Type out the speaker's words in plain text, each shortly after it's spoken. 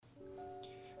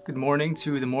Good morning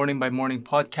to the Morning by Morning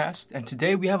podcast, and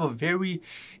today we have a very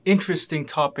interesting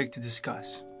topic to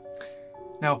discuss.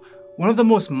 Now, one of the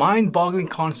most mind-boggling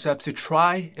concepts to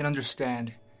try and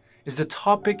understand is the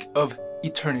topic of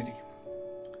eternity.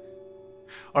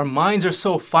 Our minds are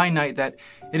so finite that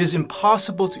it is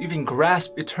impossible to even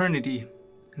grasp eternity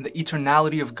and the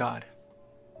eternality of God.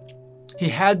 He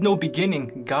had no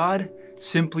beginning. God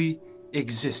simply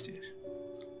existed.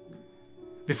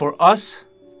 Before us,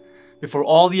 before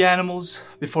all the animals,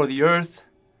 before the earth,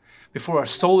 before our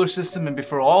solar system, and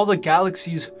before all the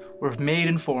galaxies were made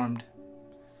and formed,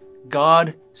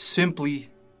 God simply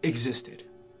existed.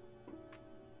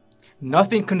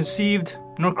 Nothing conceived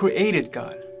nor created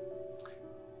God.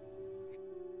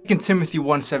 In Timothy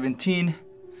 1:17,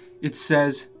 it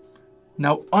says,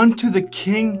 "Now unto the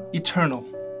King eternal,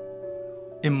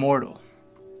 immortal."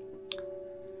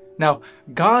 Now,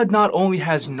 God not only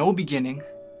has no beginning,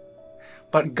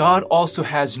 but God also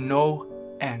has no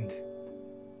end.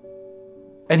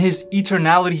 And His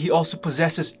eternality, He also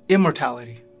possesses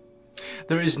immortality.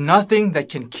 There is nothing that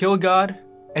can kill God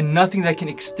and nothing that can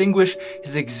extinguish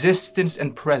His existence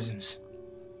and presence.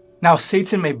 Now,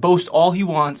 Satan may boast all he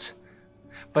wants,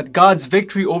 but God's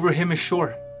victory over him is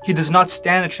sure. He does not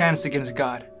stand a chance against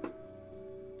God.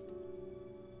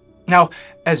 Now,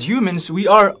 as humans, we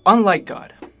are unlike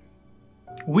God.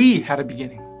 We had a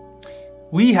beginning.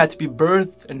 We had to be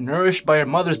birthed and nourished by our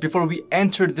mothers before we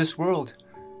entered this world.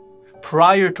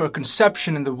 Prior to our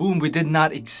conception in the womb, we did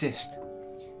not exist.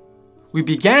 We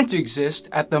began to exist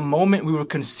at the moment we were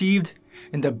conceived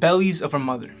in the bellies of our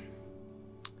mother.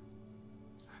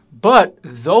 But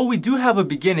though we do have a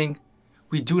beginning,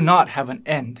 we do not have an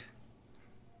end.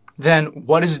 Then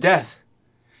what is death?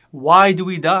 Why do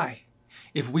we die?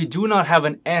 If we do not have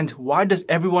an end, why does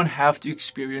everyone have to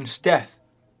experience death?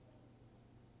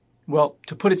 Well,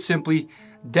 to put it simply,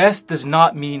 death does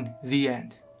not mean the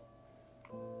end.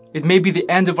 It may be the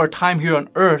end of our time here on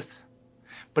earth,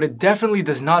 but it definitely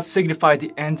does not signify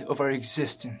the end of our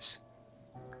existence.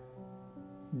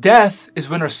 Death is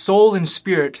when our soul and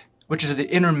spirit, which is the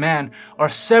inner man, are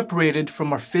separated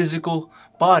from our physical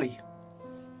body.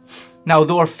 Now,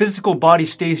 though our physical body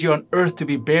stays here on earth to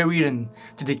be buried and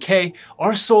to decay,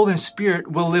 our soul and spirit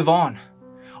will live on.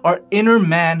 Our inner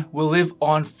man will live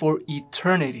on for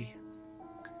eternity.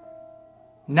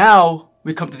 Now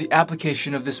we come to the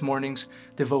application of this morning's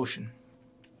devotion.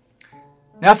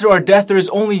 After our death, there is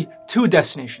only two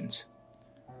destinations.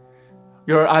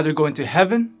 You're either going to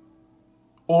heaven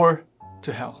or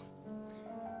to hell.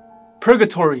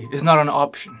 Purgatory is not an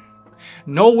option.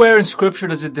 Nowhere in Scripture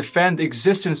does it defend the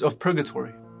existence of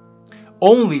purgatory.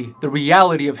 Only the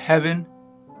reality of heaven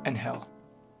and hell.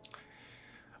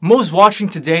 Most watching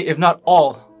today, if not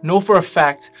all, know for a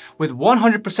fact with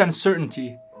 100%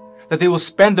 certainty that they will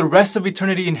spend the rest of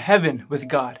eternity in heaven with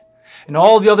God and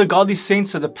all the other godly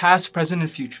saints of the past, present, and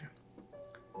future.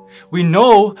 We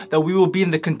know that we will be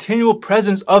in the continual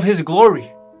presence of His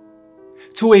glory.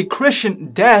 To a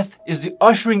Christian, death is the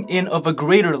ushering in of a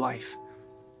greater life.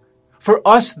 For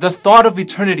us, the thought of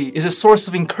eternity is a source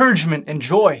of encouragement and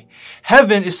joy.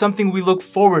 Heaven is something we look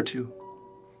forward to.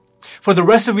 For the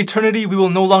rest of eternity, we will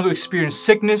no longer experience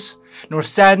sickness, nor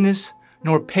sadness,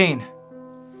 nor pain.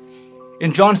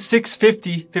 In John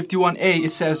 6:51a, it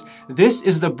says, "This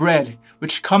is the bread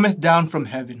which cometh down from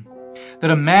heaven, that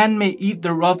a man may eat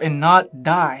thereof and not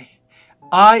die.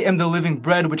 I am the living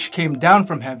bread which came down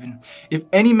from heaven. If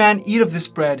any man eat of this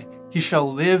bread, he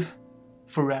shall live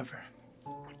forever."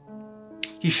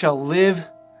 He shall live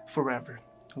forever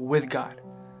with God.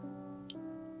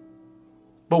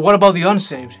 But what about the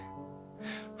unsaved?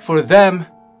 For them,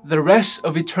 the rest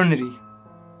of eternity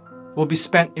will be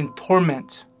spent in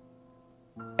torment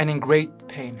and in great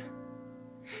pain,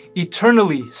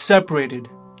 eternally separated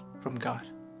from God.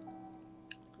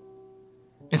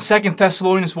 In 2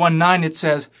 Thessalonians 1:9, it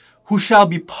says, "Who shall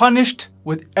be punished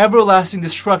with everlasting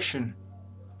destruction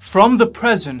from the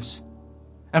presence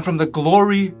and from the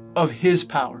glory of His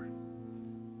power."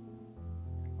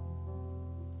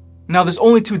 Now there's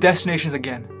only two destinations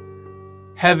again,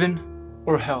 heaven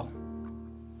or hell.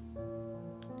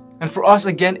 And for us,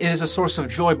 again, it is a source of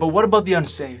joy. But what about the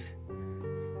unsaved?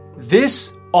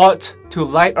 This ought to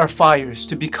light our fires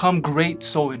to become great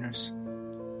soul winners.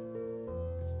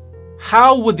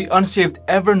 How would the unsaved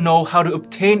ever know how to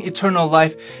obtain eternal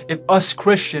life if us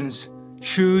Christians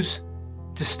choose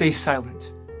to stay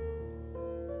silent?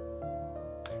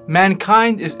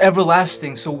 Mankind is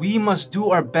everlasting, so we must do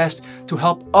our best to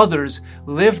help others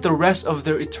live the rest of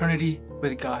their eternity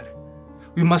with God.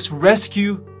 We must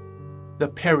rescue the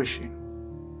perishing.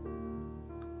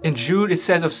 In Jude, it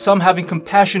says of some having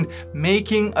compassion,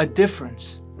 making a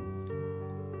difference.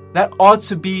 That ought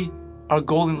to be our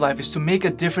goal in life, is to make a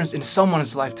difference in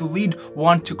someone's life, to lead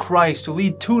one to Christ, to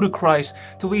lead two to Christ,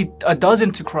 to lead a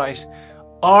dozen to Christ.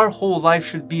 Our whole life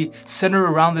should be centered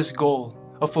around this goal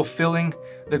of fulfilling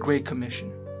the Great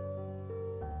Commission.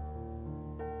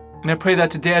 And I pray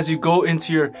that today, as you go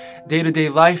into your day-to-day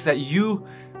life, that you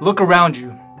look around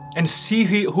you and see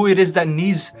who it is that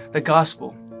needs the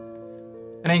gospel.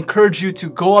 And I encourage you to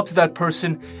go up to that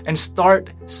person and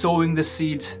start sowing the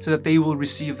seeds so that they will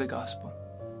receive the gospel.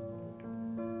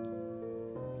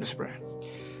 Let's pray.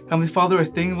 Heavenly Father, I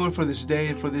thank you, Lord, for this day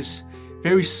and for this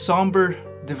very somber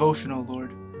devotional,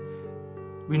 Lord.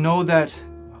 We know that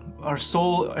our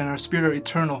soul and our spirit are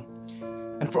eternal.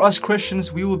 And for us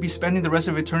Christians, we will be spending the rest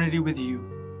of eternity with you.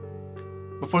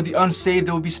 But for the unsaved,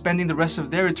 they will be spending the rest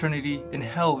of their eternity in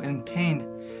hell and in pain.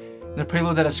 And I pray,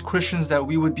 Lord, that as Christians, that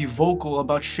we would be vocal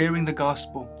about sharing the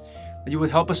gospel, that you would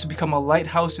help us to become a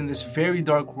lighthouse in this very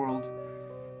dark world.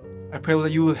 I pray, Lord,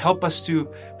 that you would help us to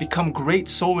become great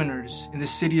soul winners in the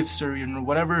city of Surrey or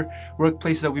whatever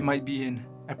workplace that we might be in.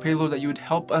 I pray, Lord, that you would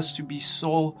help us to be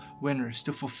soul winners,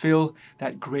 to fulfill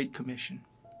that great commission.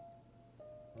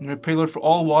 And I pray, Lord, for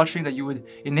all watching, that you would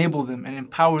enable them and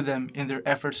empower them in their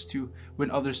efforts to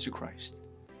win others to Christ.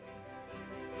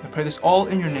 I pray this all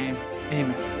in your name.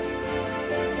 Amen.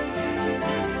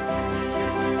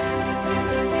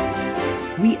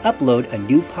 We upload a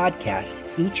new podcast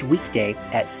each weekday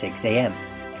at 6 a.m.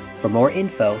 For more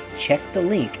info, check the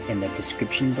link in the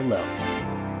description below.